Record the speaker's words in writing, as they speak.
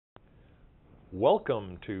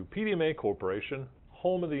Welcome to PdMA Corporation,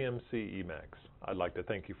 home of the MCEMax. I'd like to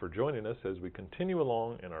thank you for joining us as we continue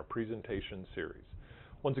along in our presentation series.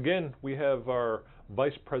 Once again, we have our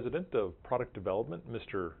Vice President of Product Development,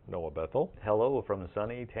 Mr. Noah Bethel. Hello from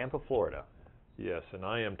sunny Tampa, Florida. Yes, and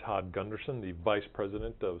I am Todd Gunderson, the Vice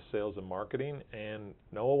President of Sales and Marketing. And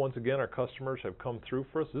Noah, once again, our customers have come through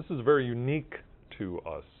for us. This is very unique to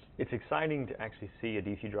us. It's exciting to actually see a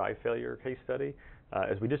DC drive failure case study,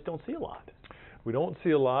 as we just don't see a lot. We don't see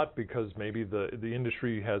a lot because maybe the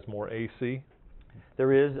industry has more AC.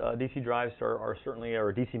 There is DC drives are certainly,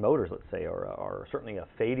 or DC motors, let's say, are certainly a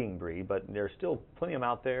fading breed, but there's still plenty of them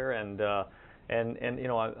out there, and you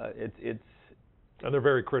know, and they're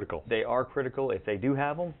very critical. They are critical. If they do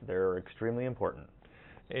have them, they're extremely important.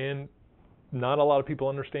 And not a lot of people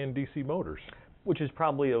understand DC motors, which is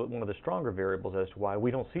probably one of the stronger variables as to why we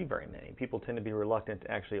don't see very many. People tend to be reluctant to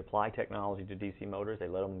actually apply technology to DC motors. They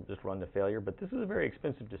let them just run to failure, but this is a very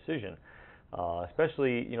expensive decision.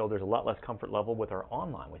 Especially, you know, there's a lot less comfort level with our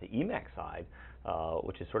online, with the EMAX side,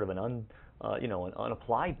 which is sort of an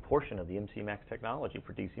unapplied portion of the MCEMax technology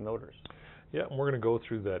for DC motors. Yeah, and we're going to go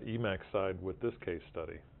through that EMAX side with this case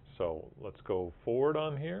study. So let's go forward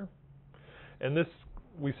on here. And this,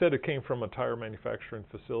 we said it came from a tire manufacturing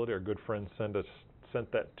facility. Our good friend sent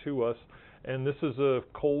that to us. And this is a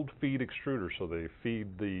cold feed extruder. So they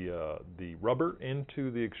feed the rubber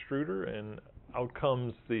into the extruder, and out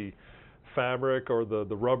comes the fabric or the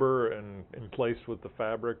rubber, and in place with the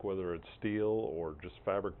fabric, whether it's steel or just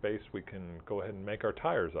fabric based, we can go ahead and make our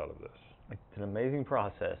tires out of this. It's an amazing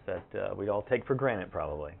process that we all take for granted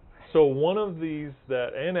probably. So one of these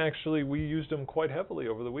and actually we used them quite heavily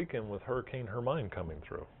over the weekend with Hurricane Hermine coming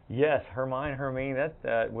through. Yes, Hermine,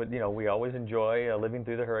 you know, we always enjoy living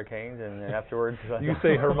through the hurricanes, and afterwards. You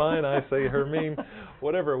say Hermine, I say Hermine.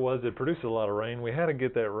 Whatever it was, it produced a lot of rain. We had to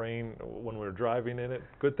get that rain when we were driving in it.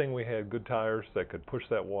 Good thing we had good tires that could push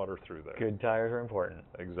that water through there. Good tires are important.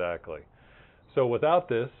 Exactly. So without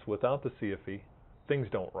the CFE, things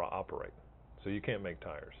don't operate. So you can't make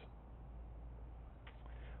tires.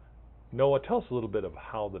 Noah, tell us a little bit of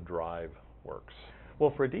how the drive works.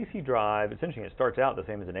 Well, for a DC drive, it's interesting. It starts out the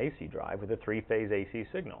same as an AC drive with a three-phase AC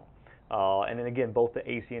signal. And then again, both the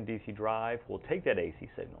AC and DC drive will take that AC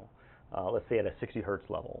signal, let's say at a 60 hertz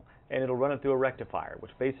level, and it'll run it through a rectifier,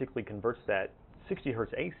 which basically converts that 60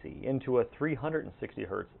 hertz AC into a 360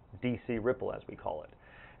 hertz DC ripple, as we call it.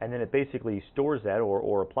 And then it basically stores that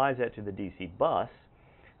or applies that to the DC bus,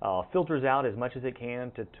 filters out as much as it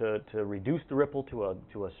can to reduce the ripple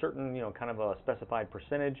to a certain, you know, kind of a specified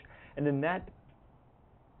percentage, and then that,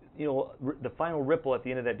 you know, the final ripple at the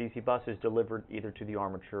end of that DC bus is delivered either to the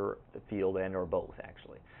armature, the field, and or both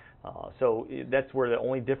actually. So that's where the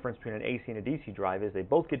only difference between an AC and a DC drive is. They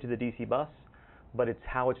both get to the DC bus, but it's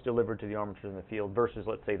how it's delivered to the armature in the field versus,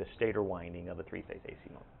 let's say, the stator winding of a three-phase AC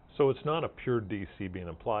motor. So it's not a pure DC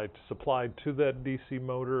being supplied to that DC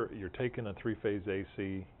motor. You're taking a three-phase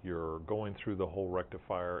AC, you're going through the whole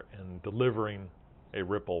rectifier and delivering a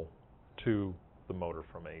ripple to the motor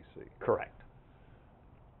from AC. Correct.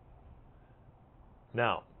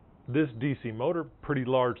 Now, this DC motor, pretty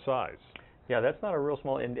large size. Yeah, that's not a real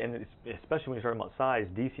small, and especially when you're talking about size,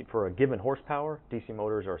 DC for a given horsepower, DC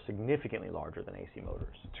motors are significantly larger than AC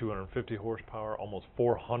motors. 250 horsepower, almost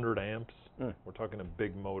 400 amps. We're talking a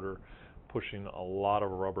big motor pushing a lot of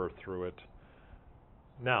rubber through it.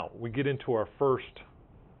 Now, we get into our first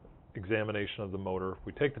examination of the motor.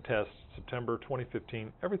 We take the test, September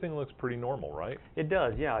 2015. Everything looks pretty normal, right? It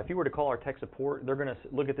does, yeah. If you were to call our tech support, they're going to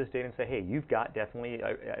look at this data and say, hey, you've got definitely,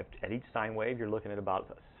 at each sine wave, you're looking at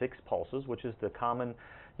about 6 pulses, which is the common,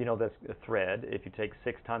 you know, that's a thread. If you take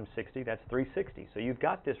 6 times 60, that's 360. So you've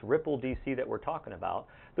got this ripple DC that we're talking about.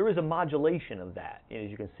 There is a modulation of that. As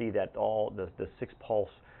you can see that all the 6 pulse,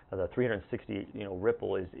 the 360, you know,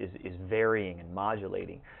 ripple is varying and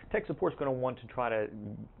modulating. Tech support's going to want to try to,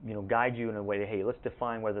 you know, guide you in a way that, hey, let's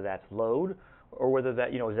define whether that's load or whether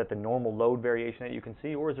that, you know, is that the normal load variation that you can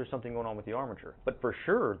see, or is there something going on with the armature? But for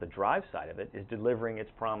sure, the drive side of it is delivering its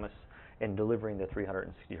promise and delivering the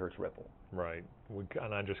 360 hertz ripple. Right.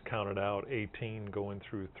 And I just counted out 18 going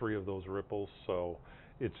through 3 of those ripples, so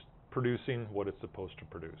it's producing what it's supposed to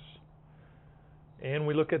produce. And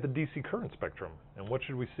we look at the DC current spectrum, and what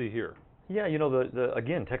should we see here? Yeah, you know,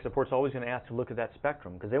 again, tech support's always going to ask to look at that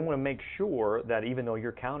spectrum because they want to make sure that even though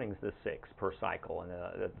you're counting the 6 per cycle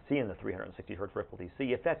and seeing the 360 hertz ripple DC,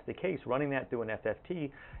 if that's the case, running that through an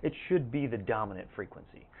FFT, it should be the dominant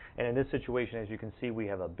frequency. And in this situation, as you can see, we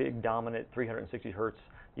have a big dominant 360 hertz,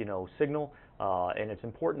 you know, signal, and it's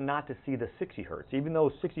important not to see the 60 hertz. Even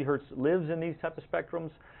though 60 hertz lives in these type of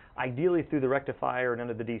spectrums, Ideally, through the rectifier and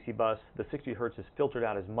under the DC bus, the 60 hertz is filtered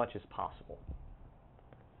out as much as possible.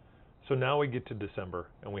 So now we get to December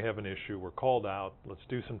and we have an issue. We're called out. Let's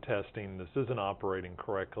do some testing. This isn't operating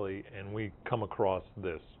correctly, and we come across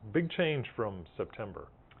this. Big change from September.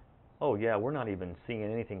 Oh yeah, we're not even seeing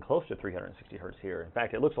anything close to 360 hertz here. In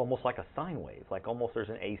fact, it looks almost like a sine wave, like almost there's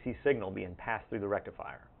an AC signal being passed through the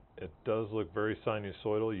rectifier. It does look very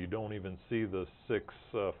sinusoidal. You don't even see the 6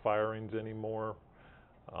 firings anymore.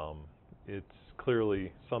 It's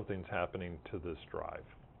clearly something's happening to this drive.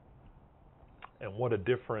 And what a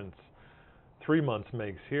difference 3 months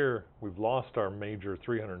makes here. We've lost our major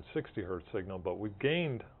 360 hertz signal, but we've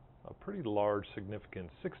gained a pretty large, significant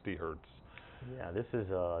 60 hertz. Yeah, this is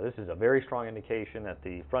a very strong indication that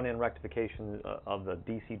the front end rectification of the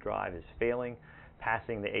DC drive is failing,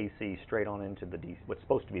 passing the AC straight on into the DC, what's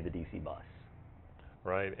supposed to be the DC bus.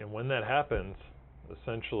 Right, and when that happens,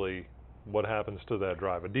 essentially, what happens to that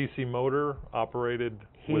drive? A DC motor operated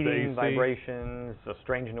with AC? Heating, vibrations,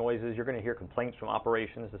 strange noises. You're going to hear complaints from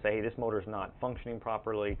operations to say, hey, this motor's not functioning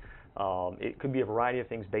properly. It could be a variety of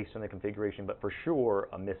things based on the configuration, but for sure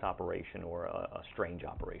a misoperation or a strange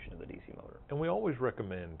operation of the DC motor. And we always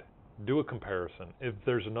recommend do a comparison. If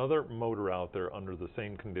there's another motor out there under the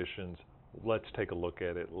same conditions, let's take a look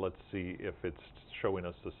at it. Let's see if it's showing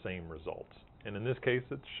us the same results. And in this case,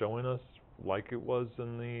 it's showing us like it was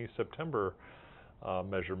in the September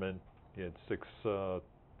measurement. It's 6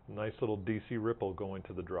 nice little DC ripple going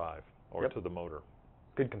to the drive or to the motor.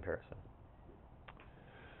 Good comparison.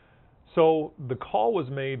 So the call was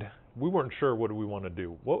made. We weren't sure what do we want to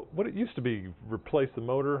do. What it used to be, replace the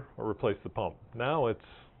motor or replace the pump. Now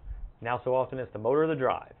so often it's the motor or the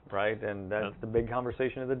drive, right? And that's the big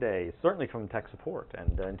conversation of the day, certainly from tech support.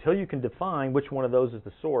 And until you can define which one of those is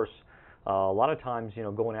the source, a lot of times,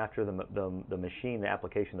 going after the machine, the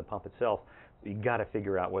application, the pump itself, you got to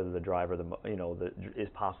figure out whether the drive or is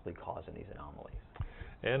possibly causing these anomalies.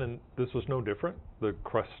 And this was no different. The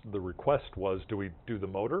request was, do we do the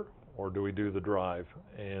motor or do we do the drive?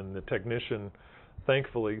 And the technician,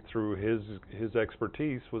 thankfully, through his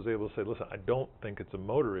expertise, was able to say, listen, I don't think it's a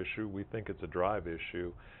motor issue. We think it's a drive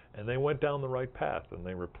issue. And they went down the right path, and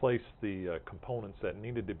they replaced the components that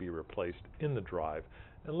needed to be replaced in the drive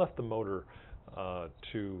and left the motor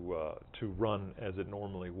to run as it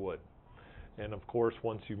normally would. And of course,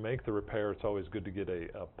 once you make the repair, it's always good to get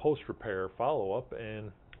a post-repair follow-up,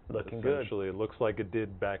 and essentially it looks like it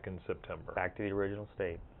did back in September. Back to the original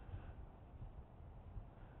state.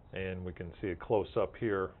 And we can see a close-up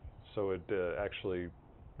here, so it actually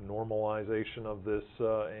normalization of this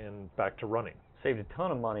and back to running. Saved a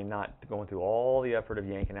ton of money not going through all the effort of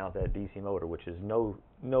yanking out that DC motor, which is no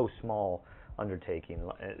small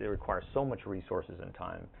undertaking. It requires so much resources and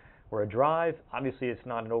time. Where a drive, obviously it's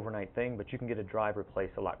not an overnight thing, but you can get a drive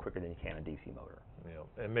replaced a lot quicker than you can a DC motor. Yeah,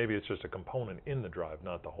 and maybe it's just a component in the drive,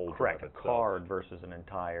 not the whole drive Correct, itself. a card versus an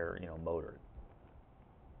entire motor.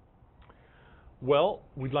 Well,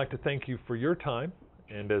 we'd like to thank you for your time.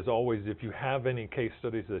 And as always, if you have any case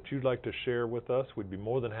studies that you'd like to share with us, we'd be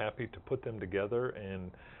more than happy to put them together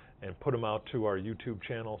and put them out to our YouTube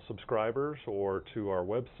channel subscribers or to our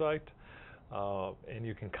website. And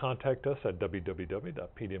you can contact us at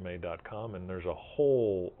www.pdma.com, and there's a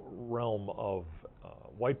whole realm of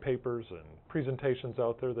white papers and presentations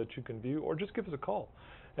out there that you can view, or just give us a call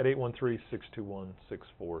at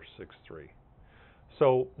 813-621-6463.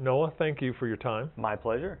 So, Noah, thank you for your time. My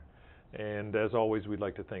pleasure. And as always, we'd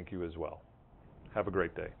like to thank you as well. Have a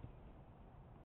great day.